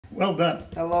Well done.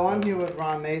 Hello, I'm here with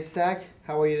Ron Masak.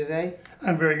 How are you today?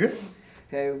 I'm very good.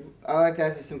 Okay, I'd like to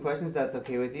ask you some questions. That's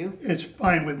okay with you? It's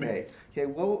fine with me. Okay.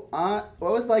 What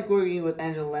was it like working with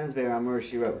Angela Lansbury on Murder,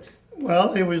 She Wrote?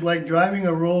 Well, it was like driving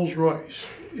a Rolls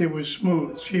Royce. It was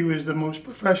smooth. She was the most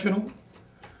professional,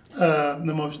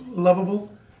 the most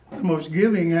lovable, the most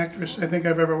giving actress I think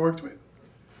I've ever worked with.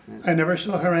 I never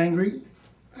saw her angry.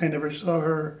 I never saw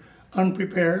her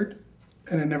unprepared,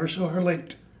 and I never saw her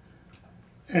late.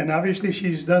 And obviously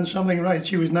she's done something right.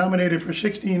 She was nominated for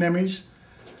 16 Emmys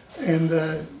and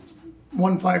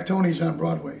won 5 Tonys on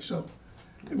Broadway. So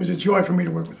it was a joy for me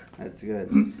to work with her. That's good.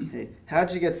 Hey,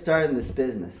 how'd you get started in this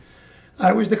business?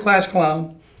 I was the class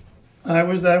clown. I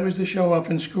was the show off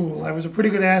in school. I was a pretty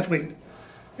good athlete,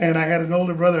 and I had an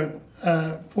older brother,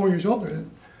 4 years older.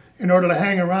 In order to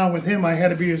hang around with him, I had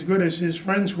to be as good as his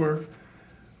friends were,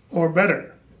 or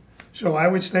better. So I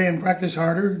would stay and practice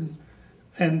harder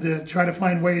and try to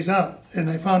find ways out. And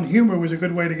I found humor was a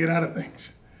good way to get out of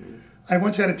things. I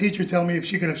once had a teacher tell me if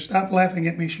she could have stopped laughing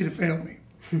at me, she'd have failed me.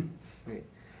 Great.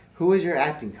 Who was your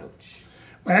acting coach?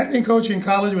 My acting coach in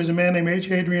college was a man named H.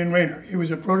 Adrian Rayner. He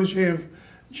was a protege of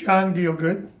John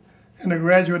Gielgud and a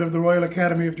graduate of the Royal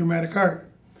Academy of Dramatic Art.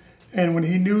 And when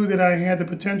he knew that I had the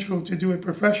potential to do it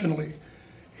professionally,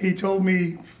 he told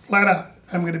me flat out,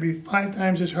 I'm going to be 5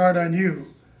 times as hard on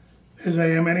you as I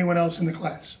am anyone else in the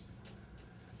class.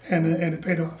 And it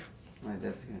paid off. Right,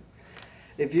 that's good.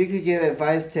 If you could give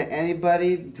advice to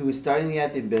anybody who is starting the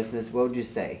acting business, what would you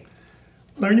say?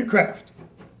 Learn your craft.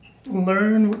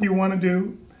 Learn what you want to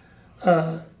do.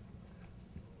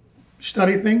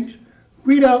 Study things.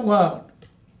 Read out loud.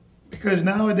 Because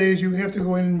nowadays you have to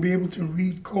go in and be able to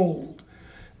read cold.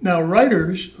 Now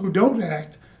writers who don't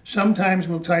act sometimes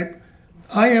will type,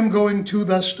 I am going to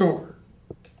the store.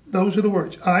 Those are the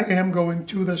words, I am going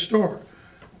to the store.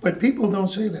 But people don't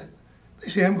say that. They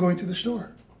say, I'm going to the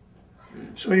store.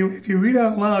 So if you read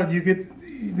out loud, you get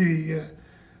the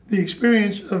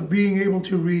experience of being able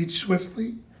to read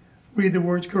swiftly, read the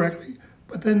words correctly,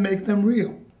 but then make them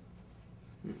real.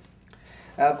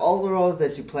 Of all the roles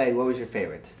that you played, what was your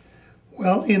favorite?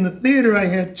 Well, in the theater I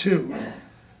had 2,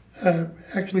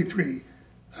 actually 3.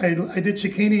 I did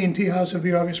Zucchini in Tea House of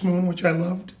the August Moon, which I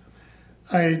loved.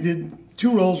 I did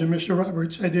 2 roles in Mr.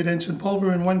 Roberts. I did Ensign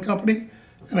Pulver in one company,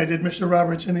 and I did Mr.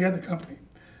 Roberts in the other company.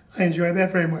 I enjoyed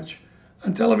that very much.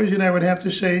 On television, I would have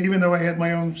to say, even though I had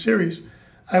my own series,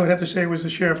 I would have to say it was the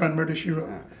sheriff on Murder, She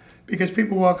Wrote. Because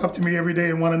people walk up to me every day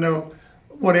and want to know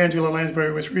what Angela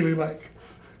Lansbury was really like.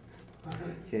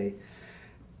 Okay.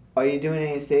 Are you doing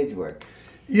any stage work?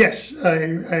 Yes,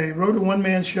 I wrote a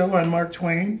one-man show on Mark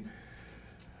Twain.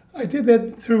 I did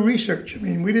that through research. I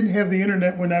mean, we didn't have the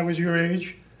internet when I was your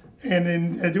age. And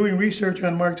in doing research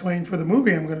on Mark Twain for the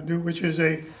movie I'm going to do, which is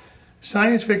a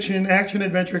science fiction, action,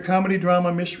 adventure, comedy,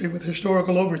 drama, mystery with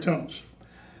historical overtones.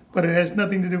 But it has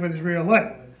nothing to do with his real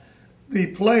life.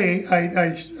 The play,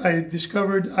 I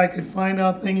discovered I could find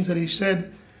out things that he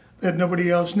said that nobody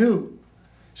else knew.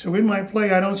 So in my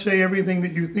play, I don't say everything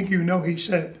that you think you know he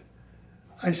said.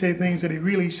 I say things that he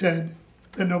really said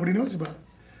that nobody knows about.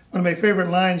 One of my favorite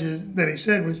lines that he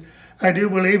said was, I do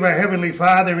believe our Heavenly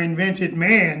Father invented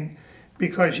man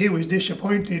because he was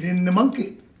disappointed in the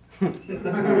monkey.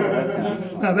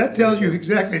 Now that tells you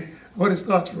exactly what his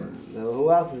thoughts were. So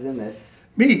who else is in this?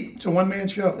 Me. It's a one-man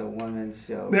show. It's a one-man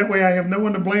show. That way I have no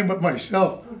one to blame but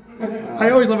myself.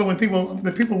 I always love it when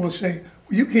people will say,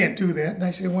 well, you can't do that. And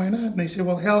I say, why not? And they say,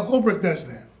 well, Hal Holbrook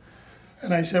does that.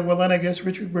 And I said, well, then I guess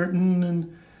Richard Burton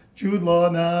and Jude Law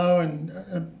now and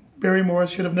Barry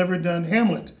Morris should have never done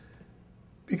Hamlet.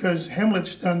 Because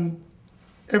Hamlet's done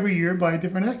every year by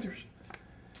different actors.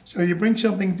 So you bring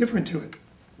something different to it.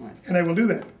 Right. And I will do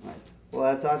that. Right. Well,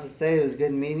 that's all to say. It was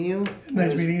good meeting you.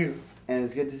 Nice meeting you. And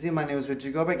it's good to see you. My name is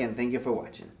Richard Gobeck, and thank you for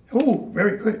watching. Oh,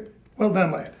 very good. Well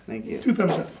done, lad. Thank you. 2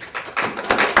 thumbs up.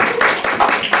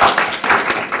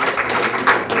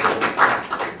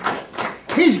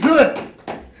 He's good.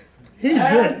 He's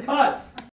good.